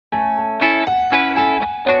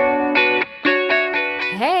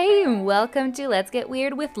welcome to Let's Get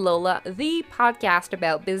Weird with Lola, the podcast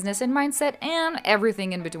about business and mindset and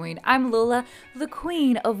everything in between. I'm Lola, the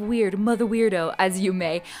queen of weird, mother weirdo, as you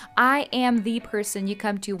may. I am the person you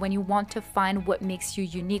come to when you want to find what makes you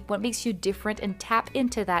unique, what makes you different, and tap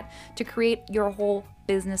into that to create your whole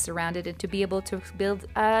business around it and to be able to build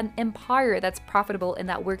an empire that's profitable and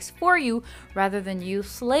that works for you rather than you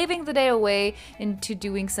slaving the day away into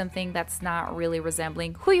doing something that's not really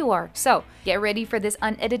resembling who you are. So get ready for this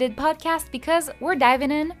unedited podcast because we're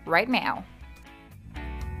diving in right now.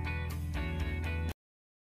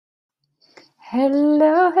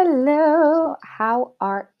 Hello. How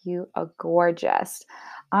are you, gorgeous?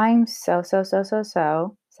 I'm so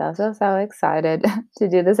excited to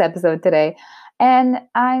do this episode today. And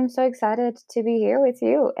I'm so excited to be here with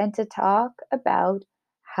you and to talk about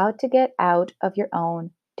how to get out of your own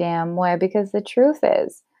damn way. Because the truth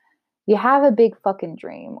is, you have a big fucking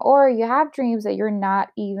dream, or you have dreams that you're not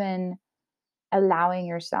even allowing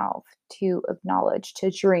yourself to acknowledge, to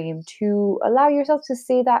dream, to allow yourself to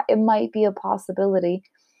see that it might be a possibility.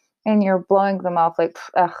 And you're blowing them off like,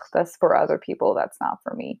 ugh, that's for other people. That's not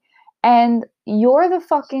for me. And you're the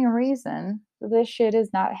fucking reason this shit is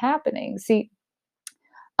not happening. See,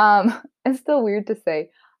 it's still weird to say,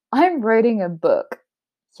 I'm writing a book.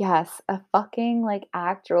 Yes, a fucking like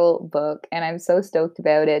actual book, and I'm so stoked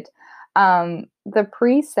about it. The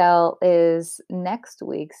pre-sale is next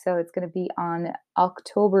week, so it's going to be on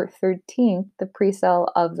October 13th. The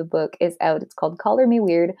pre-sale of the book is out. It's called Color Me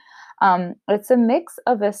Weird. It's a mix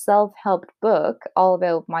of a self-help book all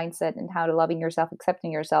about mindset and how to loving yourself,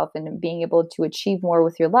 accepting yourself, and being able to achieve more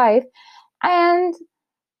with your life, and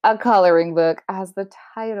a coloring book, as the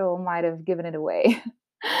title might have given it away.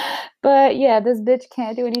 But yeah, this bitch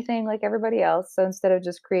can't do anything like everybody else. So instead of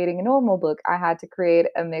just creating a normal book, I had to create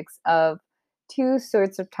a mix of two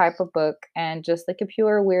sorts of type of book and just like a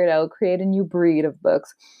pure weirdo, create a new breed of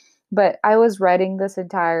books. But I was writing this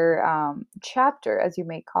entire chapter, as you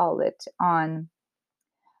may call it, on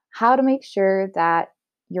how to make sure that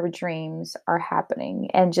your dreams are happening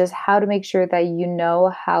and just how to make sure that you know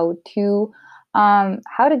how to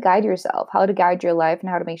guide yourself, how to guide your life, and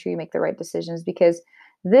how to make sure you make the right decisions. Because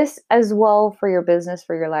this as well, for your business,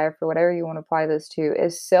 for your life, for whatever you want to apply this to,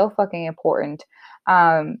 is so fucking important.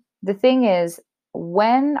 The thing is,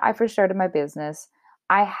 when I first started my business,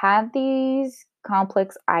 I had these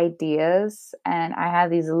complex ideas and I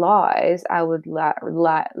had these lies I would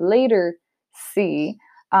later see,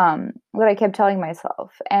 that I kept telling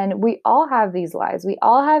myself. And we all have these lies. We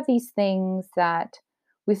all have these things that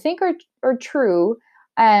we think are true.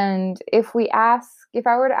 And if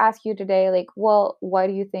I were to ask you today, like, well, why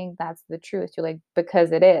do you think that's the truth? You're like,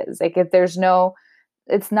 because it is. Like, if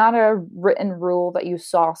it's not a written rule that you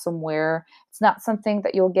saw somewhere. It's not something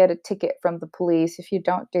that you'll get a ticket from the police if you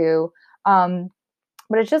don't do. But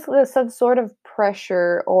it's just some sort of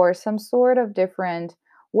pressure or some sort of different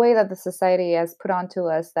way that the society has put onto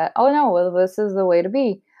us that, oh no, well, this is the way to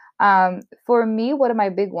be. For me, one of my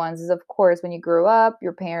big ones is, of course, when you grow up,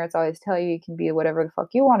 your parents always tell you can be whatever the fuck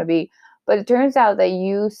you want to be. But it turns out that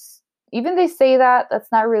even they say that,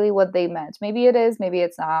 that's not really what they meant. Maybe it is, maybe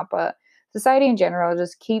it's not. But society in general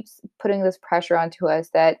just keeps putting this pressure onto us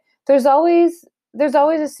that there's always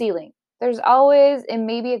a ceiling. There's always, and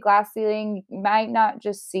maybe a glass ceiling. You might not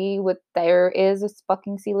just see what there is, a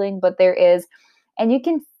fucking ceiling, but there is. And you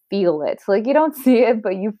can feel it. Like, you don't see it,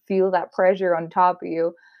 but you feel that pressure on top of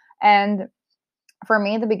you. And for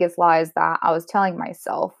me, the biggest lies that I was telling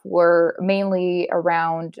myself were mainly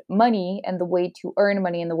around money and the way to earn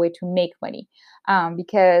money and the way to make money.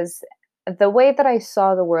 Because the way that I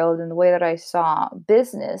saw the world and the way that I saw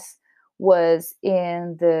business was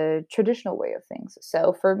in the traditional way of things.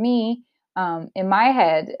 So for me, in my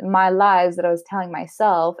head, my lies that I was telling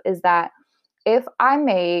myself is that if I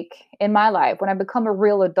make in my life, when I become a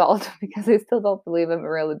real adult, because I still don't believe I'm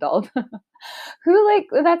a real adult,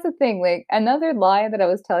 that's the thing, like another lie that I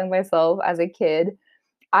was telling myself as a kid,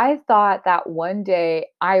 I thought that one day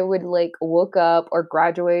I would like look up or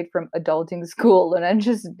graduate from adulting school and I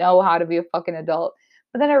just know how to be a fucking adult.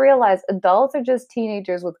 But then I realized adults are just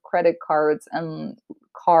teenagers with credit cards and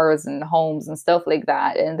cars and homes and stuff like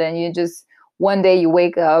that. And then one day you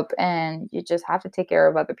wake up and you just have to take care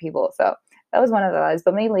of other people. So that was one of the lies.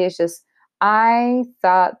 But mainly it's just, I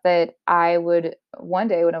thought that I would one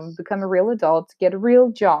day when I would become a real adult, get a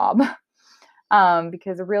real job.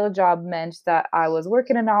 Because a real job meant that I was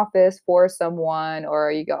working in an office for someone,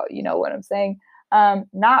 or you know what I'm saying?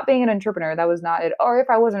 Not being an entrepreneur, that was not it. Or if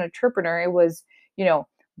I was an entrepreneur, it was,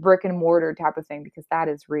 brick and mortar type of thing, because that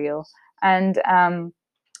is real. And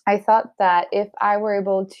I thought that if I were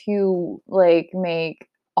able to like make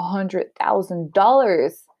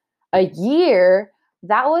 $100,000 a year,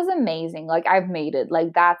 that was amazing. Like, I've made it.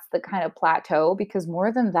 Like, that's the kind of plateau, because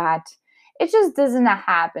more than that, it just doesn't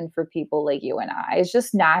happen for people like you and I. It's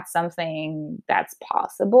just not something that's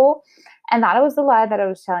possible. And that was the lie that I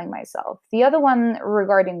was telling myself. The other one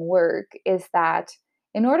regarding work is that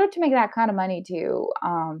in order to make that kind of money, to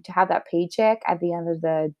have that paycheck at the end of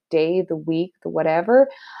the day, the week, the whatever,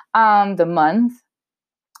 the month,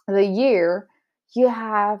 the year, you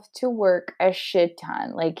have to work a shit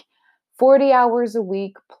ton, like 40 hours a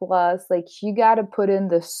week plus. Like, you got to put in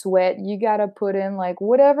the sweat, you got to put in like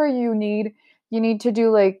whatever you need to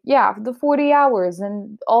do, like, yeah, the 40 hours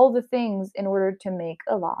and all the things in order to make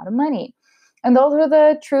a lot of money. And those were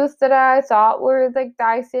the truths that I thought were like,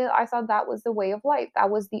 I thought that was the way of life.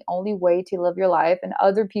 That was the only way to live your life. And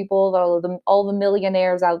other people, all the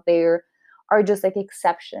millionaires out there, are just like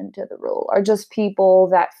exception to the rule, are just people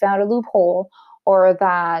that found a loophole, or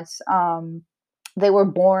that they were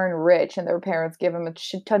born rich and their parents gave them a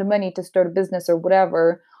shit ton of money to start a business or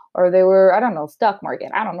whatever, or they were, I don't know, stock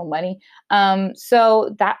market, I don't know, money.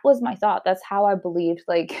 So that was my thought. That's how I believed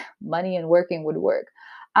like money and working would work.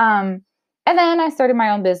 Um, and then I started my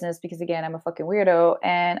own business because, again, I'm a fucking weirdo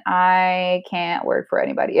and I can't work for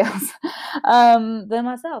anybody else than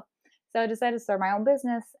myself. So I decided to start my own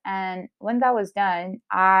business. And when that was done,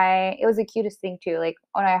 it was the cutest thing too. Like,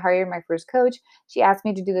 when I hired my first coach, she asked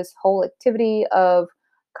me to do this whole activity of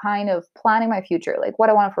kind of planning my future, like what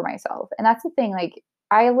I wanted for myself. And that's the thing, like,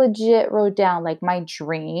 I legit wrote down like my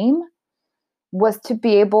dream was to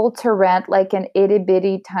be able to rent like an itty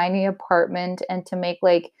bitty tiny apartment and to make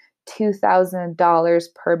like $2,000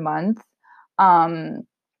 per month um,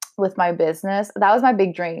 with my business. That was my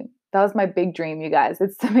big dream. That was my big dream, you guys.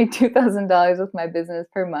 It's to make $2,000 with my business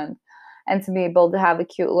per month and to be able to have a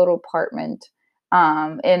cute little apartment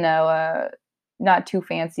in a not too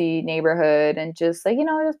fancy neighborhood, and just like,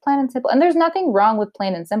 just plain and simple. And there's nothing wrong with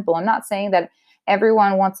plain and simple. I'm not saying that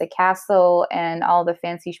everyone wants a castle and all the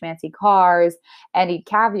fancy schmancy cars and eat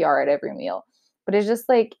caviar at every meal. But it's just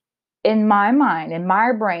like, in my mind, in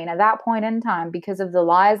my brain at that point in time, because of the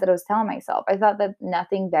lies that I was telling myself, I thought that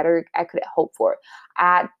nothing better I could hope for,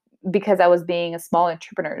 at because I was being a small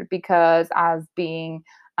entrepreneur, because I was being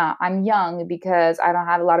I'm young, because I don't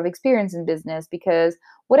have a lot of experience in business, because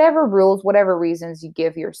whatever rules, whatever reasons you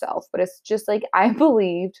give yourself. But it's just like, I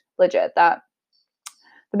believed legit that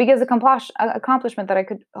the biggest accomplishment that I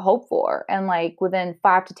could hope for, and like within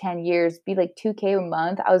 5 to 10 years, be like 2K a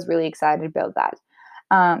month. I was really excited about that.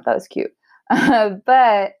 That was cute.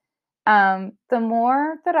 But the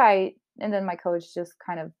more that and then my coach just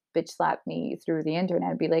kind of bitch slapped me through the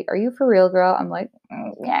internet, be like, "Are you for real, girl?" I'm like,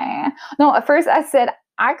 "Yeah." No, at first I said,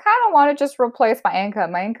 I kind of want to just replace my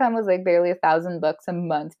income. My income was like barely $1,000 a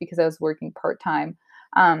month because I was working part time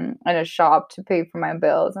in a shop to pay for my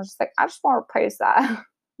bills. I was just like, I just want to replace that.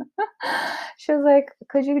 She was like,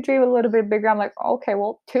 "Could you dream a little bit bigger?" I'm like, "Okay,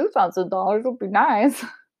 well, $2,000 would be nice."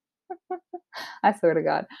 I swear to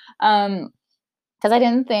God. Because I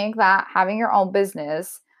didn't think that having your own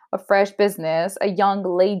business, a fresh business, a young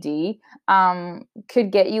lady,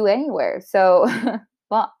 could get you anywhere. So,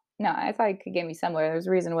 well, no, I thought it could get me somewhere. There's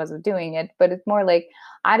a reason I wasn't doing it, but it's more like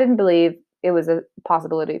I didn't believe it was a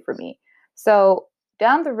possibility for me. So,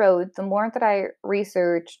 down the road, the more that I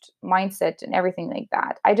researched mindset and everything like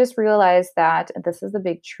that, I just realized that, and this is the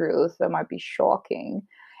big truth that might be shocking,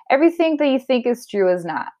 everything that you think is true is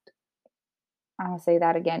not. I'll say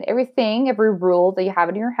that again. Everything, every rule that you have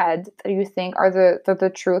in your head that you think are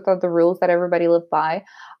the truth, of the rules that everybody live by,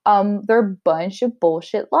 they're a bunch of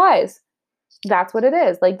bullshit lies. That's what it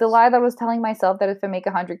is. Like, the lie that I was telling myself, that if I make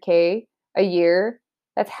 100K a year,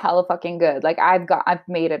 that's hella fucking good. Like, I've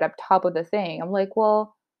made it up top of the thing. I'm like,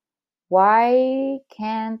 well, why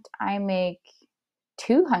can't I make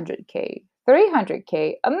 200K,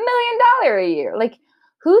 300K, $1 million a year? Like,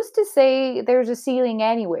 who's to say there's a ceiling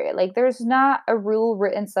anywhere? Like, there's not a rule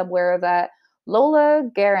written somewhere that Lola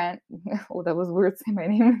Garant, oh, that was weird saying my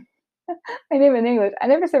name. My name in English. I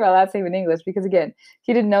never say my last name in English because, again, if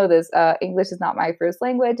you didn't know this, English is not my first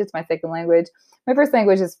language. It's my second language. My first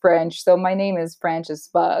language is French, so my name is French as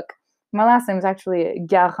fuck. My last name is actually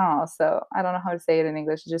Garant, so I don't know how to say it in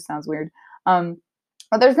English. It just sounds weird.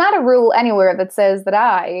 But there's not a rule anywhere that says that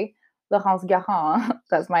I, Laurence Garant,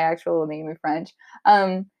 that's my actual name in French,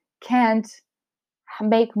 can't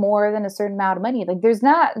make more than a certain amount of money. Like, that's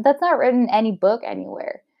not written in any book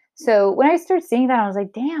anywhere. So when I started seeing that, I was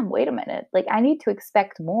like, damn, wait a minute. Like, I need to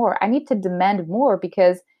expect more. I need to demand more,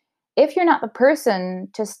 because if you're not the person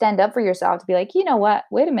to stand up for yourself, to be like, you know what,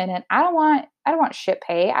 wait a minute, I don't want I don't want shit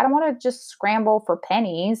pay. I don't want to just scramble for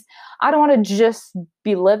pennies. I don't want to just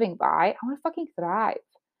be living by. I want to fucking thrive.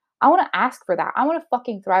 I want to ask for that. I want to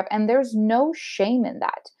fucking thrive. And there's no shame in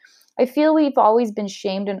that. I feel we've always been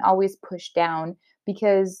shamed and always pushed down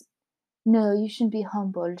because no, you shouldn't be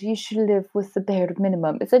humbled. You should live with the bare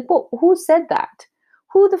minimum. It's like, well, who said that?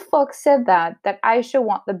 Who the fuck said that? That I should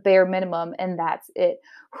want the bare minimum and that's it?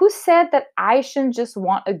 Who said that I shouldn't just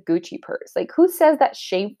want a Gucci purse? Like, who says that's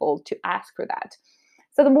shameful to ask for that?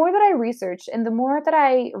 So the more that I researched and the more that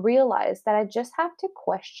I realized that I just have to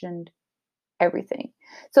question everything.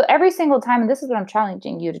 So every single time, and this is what I'm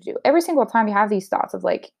challenging you to do, every single time you have these thoughts of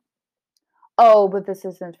like, oh, but this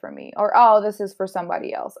isn't for me, or oh, this is for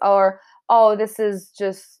somebody else, or oh, this is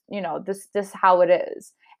just, this how it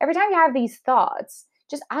is. Every time you have these thoughts,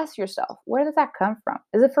 just ask yourself, where does that come from?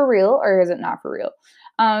 Is it for real or is it not for real?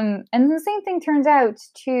 And the same thing turns out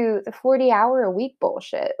to the 40-hour a week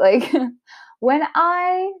bullshit. Like when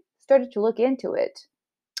I started to look into it,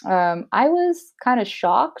 I was kind of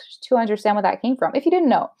shocked to understand where that came from. If you didn't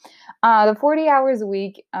know, the 40 hours a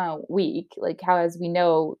week, like how as we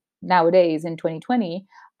know nowadays in 2020,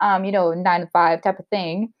 9 to 5 type of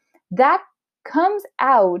thing, that comes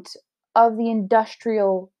out of the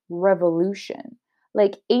Industrial Revolution,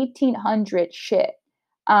 like 1800 shit.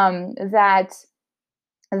 That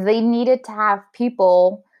they needed to have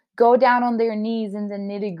people go down on their knees in the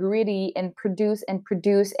nitty gritty and produce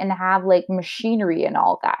and have like machinery and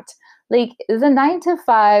all that. Like the 9 to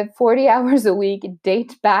 5, 40 hours a week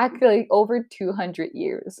date back like over 200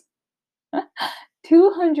 years.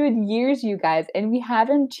 200 years, you guys, and we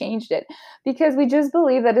haven't changed it because we just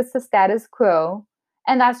believe that it's the status quo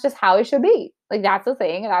and that's just how it should be. Like that's the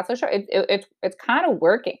thing, and that's for sure. It's kind of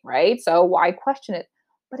working, right? So why question it?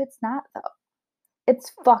 But it's not though.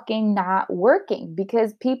 It's fucking not working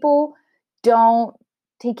because people don't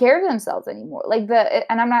take care of themselves anymore.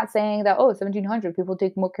 And I'm not saying that, 1700 people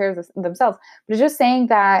take more care of themselves, but it's just saying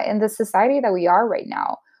that in the society that we are right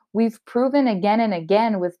now, we've proven again and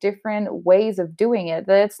again with different ways of doing it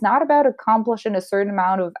that it's not about accomplishing a certain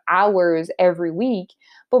amount of hours every week,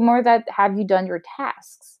 but more that have you done your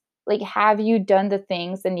tasks? Like, have you done the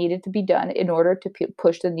things that needed to be done in order to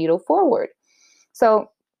push the needle forward?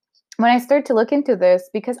 So, when I started to look into this,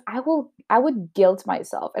 because I would guilt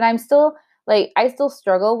myself, and I'm still like I still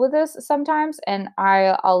struggle with this sometimes, and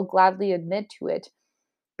I'll gladly admit to it.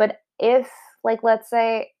 But if, like, let's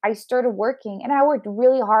say I started working and I worked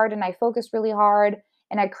really hard and I focused really hard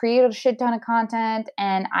and I created a shit ton of content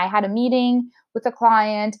and I had a meeting with a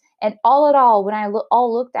client, and all in all, when I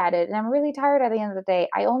all looked at it, and I'm really tired at the end of the day,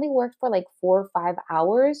 I only worked for like 4 or 5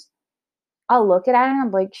 hours. I'll look at it and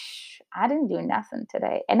I'm like, shh, I didn't do nothing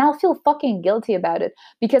today. And I'll feel fucking guilty about it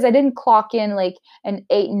because I didn't clock in like an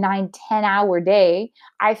 8, 9, 10 hour day.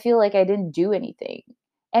 I feel like I didn't do anything.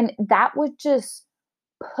 And that would just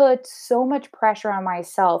put so much pressure on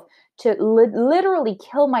myself to literally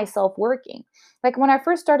kill myself working. Like when I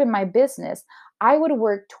first started my business, I would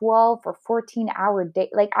work 12 or 14-hour day.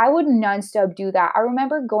 Like I would nonstop do that. I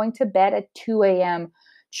remember going to bed at 2 a.m.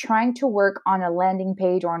 trying to work on a landing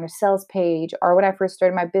page or on a sales page. Or when I first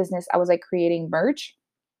started my business, I was like creating merch,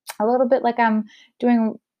 a little bit like I'm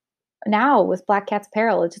doing now with Black Cats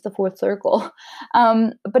Apparel. It's just a fourth circle.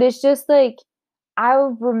 But it's just like I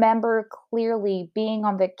remember clearly being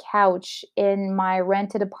on the couch in my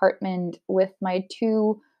rented apartment with my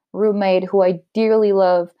two roommate who I dearly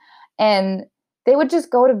love, and they would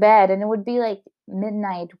just go to bed and it would be like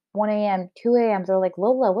midnight, 1 a.m., 2 a.m. They're like,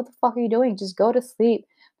 Lola, what the fuck are you doing? Just go to sleep.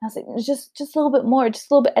 And I was like, just a little bit more, just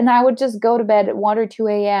a little bit. And I would just go to bed at 1 or 2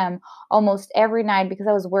 a.m. almost every night because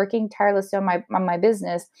I was working tirelessly on my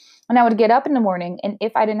business. And I would get up in the morning, and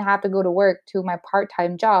if I didn't have to go to work to my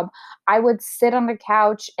part-time job, I would sit on the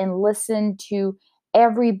couch and listen to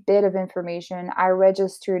every bit of information. I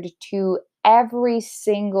registered to every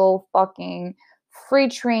single fucking free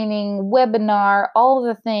training, webinar, all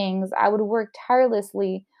the things. I would work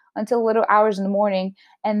tirelessly until little hours in the morning,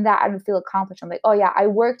 and that I would feel accomplished. I'm like, oh yeah, I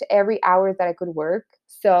worked every hour that I could work.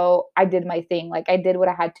 So I did my thing. Like I did what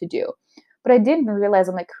I had to do. But I didn't realize,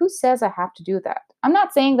 I'm like, who says I have to do that? I'm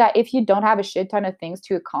not saying that if you don't have a shit ton of things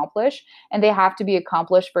to accomplish and they have to be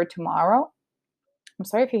accomplished for tomorrow. I'm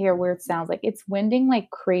sorry if you hear weird sounds. Like it's winding like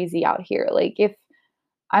crazy out here. Like if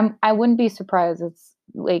I wouldn't be surprised. It's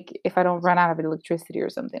like if I don't run out of electricity or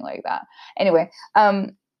something like that. Anyway,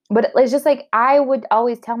 but it's just like I would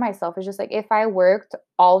always tell myself, it's just like if I worked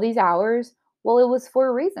all these hours, well, it was for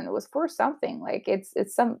a reason. It was for something. Like it's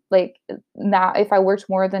some like now if I worked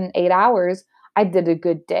more than 8 hours, I did a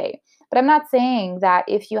good day. But I'm not saying that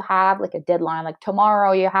if you have like a deadline, like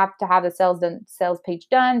tomorrow you have to have the sales page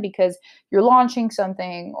done because you're launching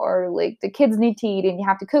something, or like the kids need to eat and you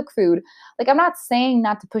have to cook food. Like, I'm not saying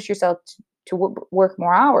not to push yourself to work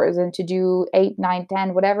more hours and to do 8, 9,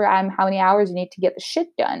 10, whatever, how many hours you need to get the shit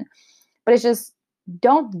done. But it's just,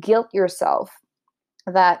 don't guilt yourself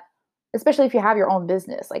that, especially if you have your own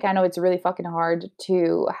business. Like, I know it's really fucking hard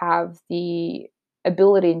to have the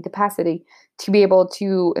ability and capacity to be able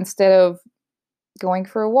to, instead of going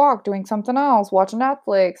for a walk, doing something else, watching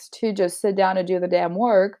Netflix, to just sit down and do the damn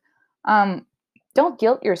work. Um, don't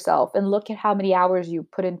guilt yourself and look at how many hours you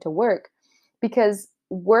put into work, because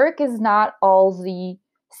work is not all the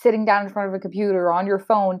sitting down in front of a computer or on your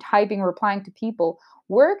phone, typing, replying to people.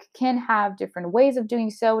 Work can have different ways of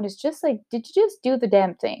doing so. And it's just like, did you just do the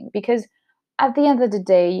damn thing? Because at the end of the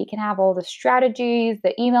day, you can have all the strategies,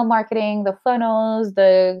 the email marketing, the funnels,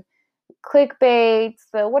 the clickbaits,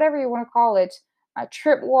 the whatever you want to call it,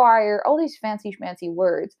 tripwire, all these fancy schmancy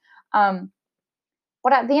words. Um,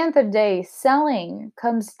 but at the end of the day, selling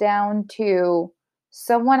comes down to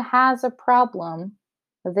someone has a problem,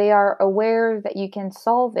 they are aware that you can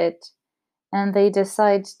solve it, and they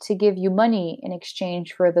decide to give you money in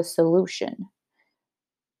exchange for the solution.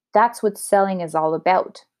 That's what selling is all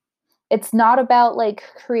about. It's not about like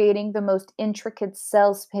creating the most intricate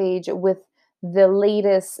sales page with the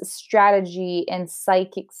latest strategy and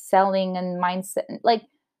psychic selling and mindset. Like,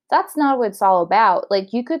 that's not what it's all about.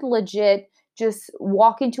 Like, you could legit just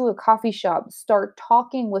walk into a coffee shop, start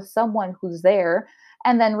talking with someone who's there,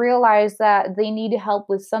 and then realize that they need help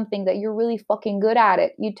with something that you're really fucking good at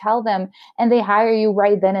it. You tell them and they hire you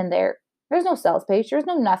right then and there. There's no sales page, there's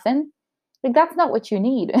no nothing. Like, that's not what you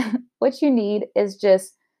need. What you need is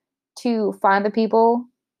just to find the people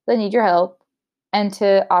that need your help and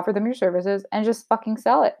to offer them your services and just fucking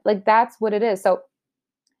sell it. Like, that's what it is. So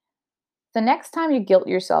the next time you guilt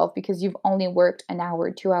yourself because you've only worked an hour,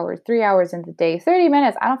 2 hours, 3 hours in the day, 30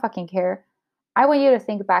 minutes, I don't fucking care. I want you to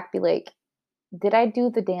think back, be like, did I do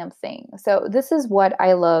the damn thing? So this is what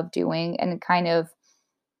I love doing, and it kind of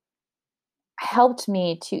helped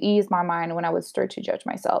me to ease my mind when I would start to judge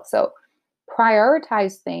myself. So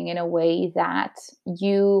prioritize thing in a way that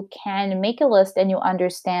you can make a list and you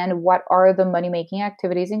understand what are the money making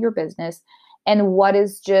activities in your business and what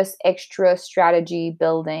is just extra strategy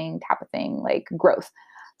building type of thing, like growth.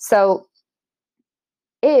 So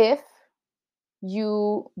if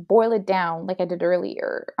you boil it down like I did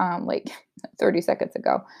earlier, like 30 seconds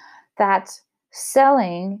ago, that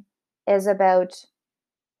selling is about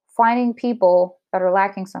finding people that are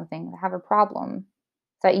lacking something, that have a problem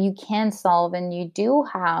that you can solve, and you do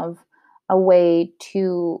have a way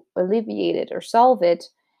to alleviate it or solve it,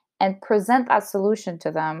 and present that solution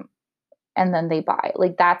to them, and then they buy.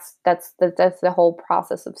 Like, that's the whole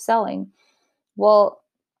process of selling. Well,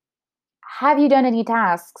 have you done any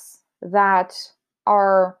tasks that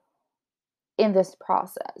are in this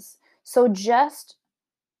process? So just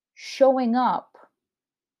showing up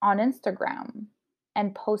on Instagram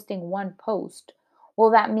and posting one post, well,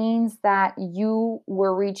 that means that you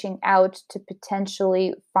were reaching out to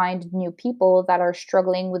potentially find new people that are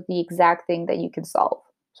struggling with the exact thing that you can solve.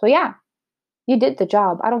 So, yeah, you did the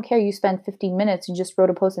job. I don't care you spent 15 minutes and just wrote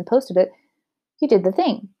a post and posted it. You did the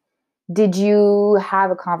thing. Did you have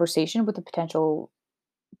a conversation with a potential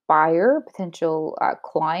buyer, potential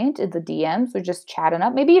client in the DMs, or just chatting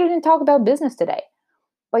up? Maybe you didn't talk about business today,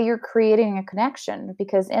 but you're creating a connection,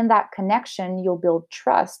 because in that connection, you'll build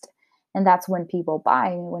trust. And that's when people buy,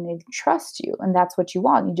 when they trust you. And that's what you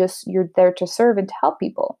want. You're there to serve and to help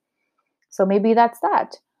people. So maybe that's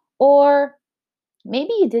that. Or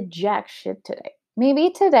maybe you did jack shit today. Maybe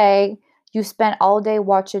today you spent all day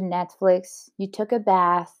watching Netflix, you took a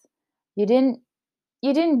bath, you didn't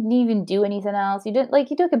even do anything else. You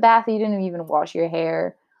took a bath, you didn't even wash your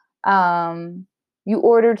hair. Um, you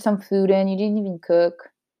ordered some food in, you didn't even cook.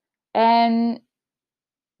 And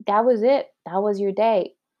that was it. That was your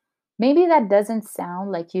day. Maybe that doesn't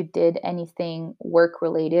sound like you did anything work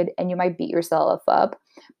related and you might beat yourself up.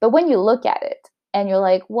 But when you look at it and you're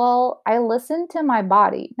like, well, I listened to my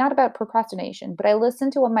body, not about procrastination, but I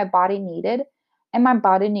listened to what my body needed, and my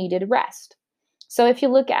body needed rest. So if you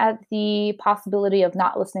look at the possibility of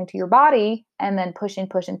not listening to your body and then pushing,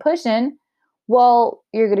 pushing, pushing, well,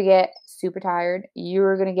 you're going to get super tired.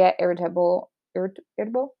 You're going to get irritable, get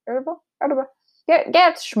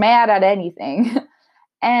mad at anything.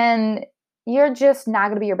 And you're just not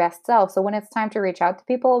going to be your best self. So when it's time to reach out to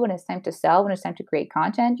people, when it's time to sell, when it's time to create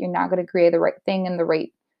content, you're not going to create the right thing and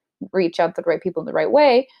reach out to the right people in the right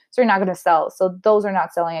way. So you're not going to sell. So those are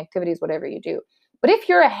not selling activities, whatever you do. But if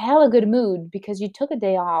you're a hella good mood because you took a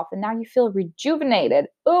day off and now you feel rejuvenated,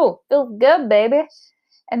 oh, feels good, baby.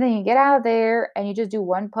 And then you get out of there and you just do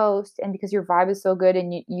one post, and because your vibe is so good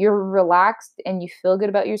and you're relaxed and you feel good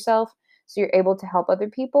about yourself, so you're able to help other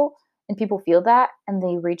people and people feel that and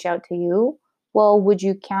they reach out to you, well, would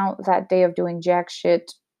you count that day of doing jack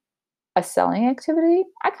shit a selling activity?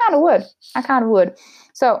 I kind of would. I kind of would.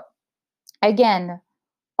 So, again,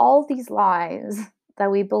 all these lies that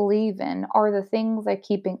we believe in are the things that are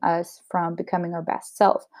keeping us from becoming our best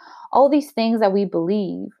self. All these things that we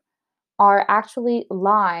believe are actually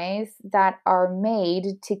lies that are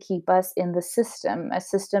made to keep us in the system, a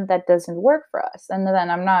system that doesn't work for us. And then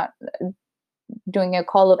I'm not doing a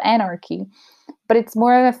call of anarchy, but it's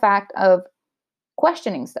more of a fact of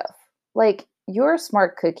questioning stuff. Like, you're a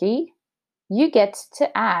smart cookie, you get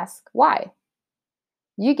to ask why.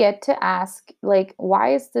 You get to ask, like,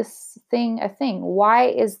 why is this thing a thing? Why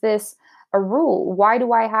is this a rule?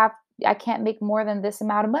 I can't make more than this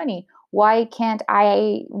amount of money? Why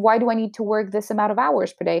do I need to work this amount of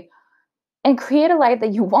hours per day? And create a life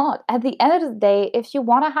that you want. At the end of the day, if you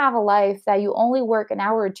want to have a life that you only work an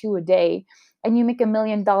hour or two a day and you make $1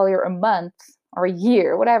 million a month or a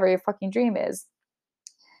year, whatever your fucking dream is,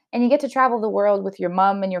 and you get to travel the world with your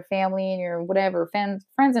mom and your family and your whatever friends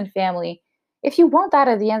and family, if you want that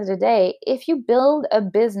at the end of the day, if you build a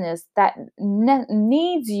business that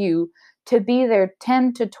needs you to be there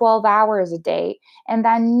 10 to 12 hours a day and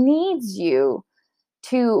that needs you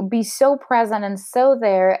to be so present and so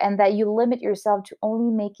there, and that you limit yourself to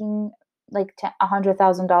only making like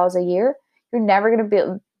 $100,000 a year, you're never going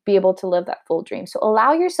to be able to live that full dream. So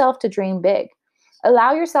allow yourself to dream big.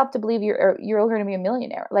 Allow yourself to believe you're going to be a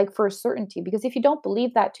millionaire, like for certainty. Because if you don't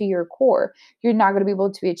believe that to your core, you're not going to be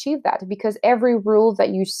able to achieve that. Because every rule that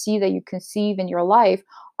you see, that you conceive in your life,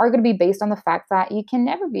 are going to be based on the fact that you can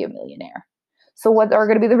never be a millionaire. So what are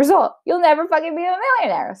going to be the result? You'll never fucking be a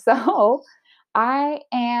millionaire. So I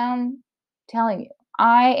am telling you,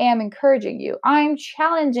 I am encouraging you, I'm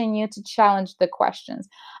challenging you to challenge the questions.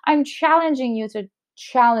 I'm challenging you to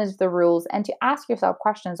challenge the rules and to ask yourself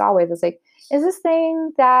questions always. It's like, is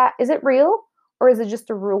it real, or is it just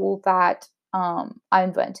a rule that I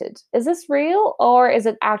invented? Is this real, or is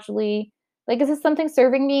it actually, like, is this something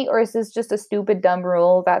serving me, or is this just a stupid dumb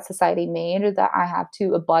rule that society made or that I have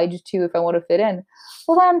to abide to if I want to fit in?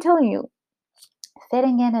 Well, I'm telling you,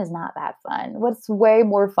 fitting in is not that fun. What's way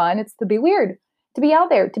more fun, it's to be weird, to be out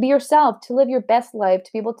there, to be yourself, to live your best life,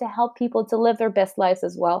 to be able to help people to live their best lives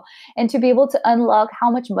as well, and to be able to unlock how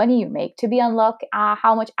much money you make, to be unlock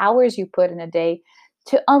how much hours you put in a day,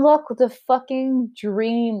 to unlock the fucking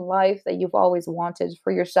dream life that you've always wanted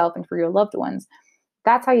for yourself and for your loved ones.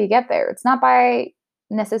 That's how you get there. It's not by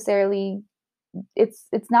necessarily it's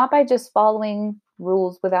not by just following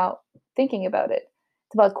rules without thinking about it.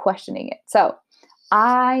 It's about questioning it. So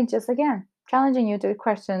I just, again, challenging you to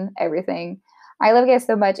question everything. I love you guys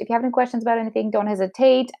so much. If you have any questions about anything, don't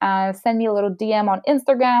hesitate. Send me a little DM on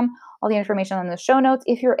Instagram. All the information on the show notes.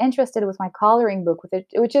 If you're interested with my coloring book, with it,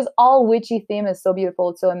 which is all witchy theme, is so beautiful.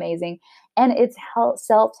 It's so amazing. And it's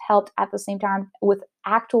self-help at the same time with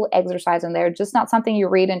actual exercise in there. Just not something you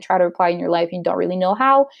read and try to apply in your life. You don't really know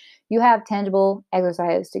how. You have tangible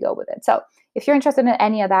exercise to go with it. So if you're interested in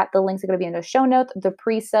any of that, the links are going to be in the show notes. The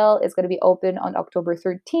pre-sale is going to be open on October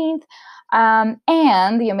 13th.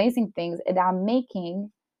 And the amazing things is I'm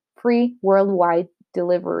making free worldwide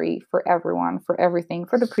delivery for everyone, for everything,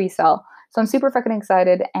 for the pre-sale. So I'm super fucking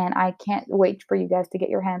excited, and I can't wait for you guys to get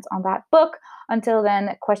your hands on that book. Until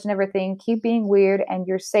then, question everything, keep being weird, and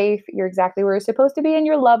you're safe. You're exactly where you're supposed to be, and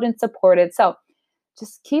you're loved and supported. So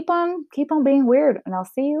just keep on being weird, and I'll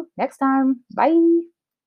see you next time. Bye.